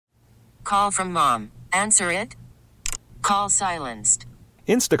Call from mom. Answer it. Call silenced.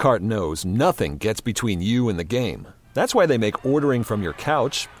 Instacart knows nothing gets between you and the game. That's why they make ordering from your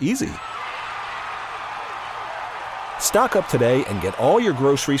couch easy. Stock up today and get all your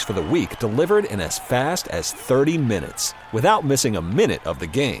groceries for the week delivered in as fast as 30 minutes without missing a minute of the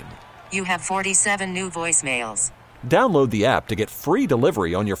game. You have 47 new voicemails. Download the app to get free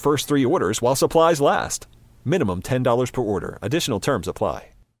delivery on your first 3 orders while supplies last. Minimum $10 per order. Additional terms apply.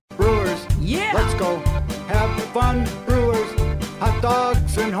 Brewers, yeah, let's go. Have fun, Brewers. Hot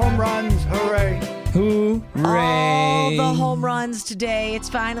dogs and home runs, hooray. Hooray. All the home runs today. It's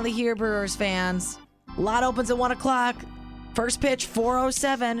finally here, Brewers fans. Lot opens at 1 o'clock. First pitch,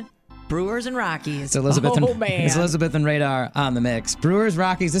 4:07. Brewers and Rockies. It's Elizabeth and Radar on the mix. Brewers,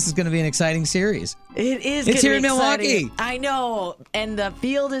 Rockies, this is going to be an exciting series. It is. It's here in exciting. Milwaukee. I know. And the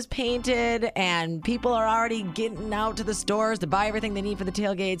field is painted, and people are already getting out to the stores to buy everything they need for the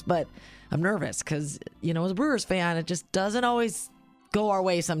tailgates. But I'm nervous because, as a Brewers fan, it just doesn't always go our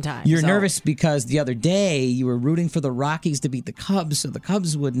way sometimes. You're nervous because the other day you were rooting for the Rockies to beat the Cubs so the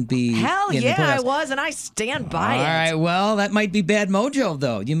Cubs wouldn't be. Hell yeah, I was, and I stand by it. All right, well, that might be bad mojo,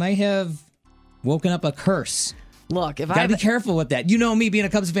 though. You might have woken up a curse. Look, gotta be careful with that. You know me being a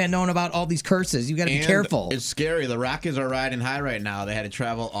Cubs fan, knowing about all these curses. You gotta be careful. It's scary. The Rockies are riding high right now. They had to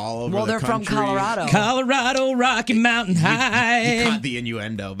travel all over the country. Well, they're from Colorado. Colorado, Rocky Mountain High. You caught the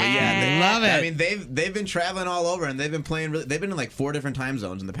innuendo, but yeah, they love it. I mean, they've been traveling all over, and they've been playing. They've been in like 4 different time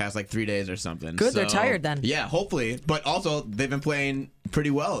zones in the past 3 days or something. Good, they're tired then. Yeah, hopefully, but also they've been playing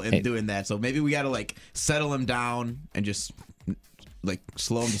pretty well in doing that. So maybe we gotta settle them down and just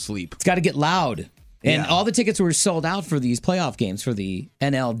slow them to sleep. It's got to get loud. And all the tickets were sold out for these playoff games for the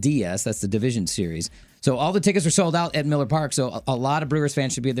NLDS. That's the division series. So all the tickets were sold out at Miller Park. So a lot of Brewers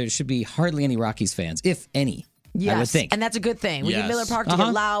fans should be there. There should be hardly any Rockies fans, if any. Yes, I would think. And that's a good thing. We need Miller Park to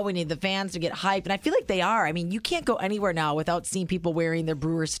get loud. We need the fans to get hyped. And I feel like they are. I mean, you can't go anywhere now without seeing people wearing their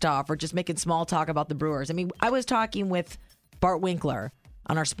Brewers stuff or just making small talk about the Brewers. I mean, I was talking with Bart Winkler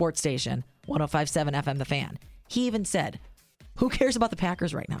on our sports station, 105.7 FM The Fan. He even said, who cares about the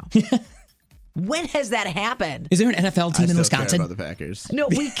Packers right now? When has that happened? Is there an NFL team in Wisconsin? Care about the Packers. No,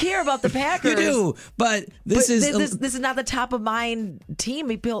 we care about the Packers. You do, but this is not the top of mind team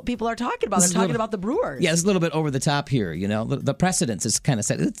people are talking about. They're talking about the Brewers. Yeah, it's a little bit over the top here. The precedence is kind of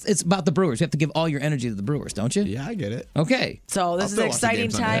set. It's about the Brewers. You have to give all your energy to the Brewers, don't you? Yeah, I get it. Okay. So this is an exciting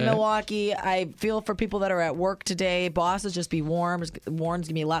time, Milwaukee. I feel for people that are at work today. Bosses, just be warm. Warren's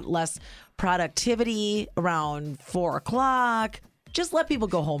gonna be a lot less productivity around 4 o'clock. Just let people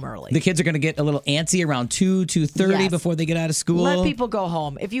go home early. The kids are going to get a little antsy around 2:30 before they get out of school. Let people go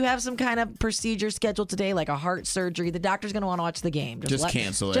home. If you have some kind of procedure scheduled today, like a heart surgery, the doctor's going to want to watch the game. Just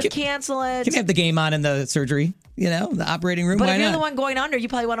cancel it. Just cancel it. Can you have the game on in the surgery, the operating room? But Why if you're not? the one going under, you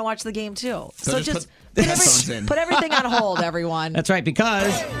probably want to watch the game too. So just put everything on hold, everyone. That's right,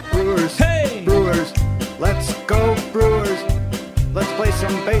 because Brewers, Brewers, let's go Brewers. Let's play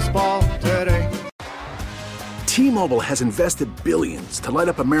some baseball today. T-Mobile has invested billions to light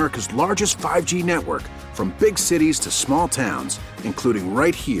up America's largest 5G network, from big cities to small towns, including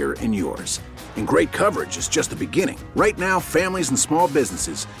right here in yours. And great coverage is just the beginning. Right now, families and small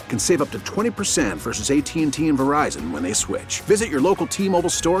businesses can save up to 20% versus AT&T and Verizon when they switch. Visit your local T-Mobile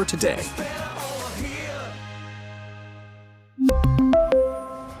store today.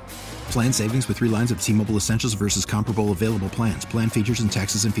 Plan savings with 3 lines of T-Mobile Essentials versus comparable available plans. Plan features and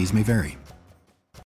taxes and fees may vary.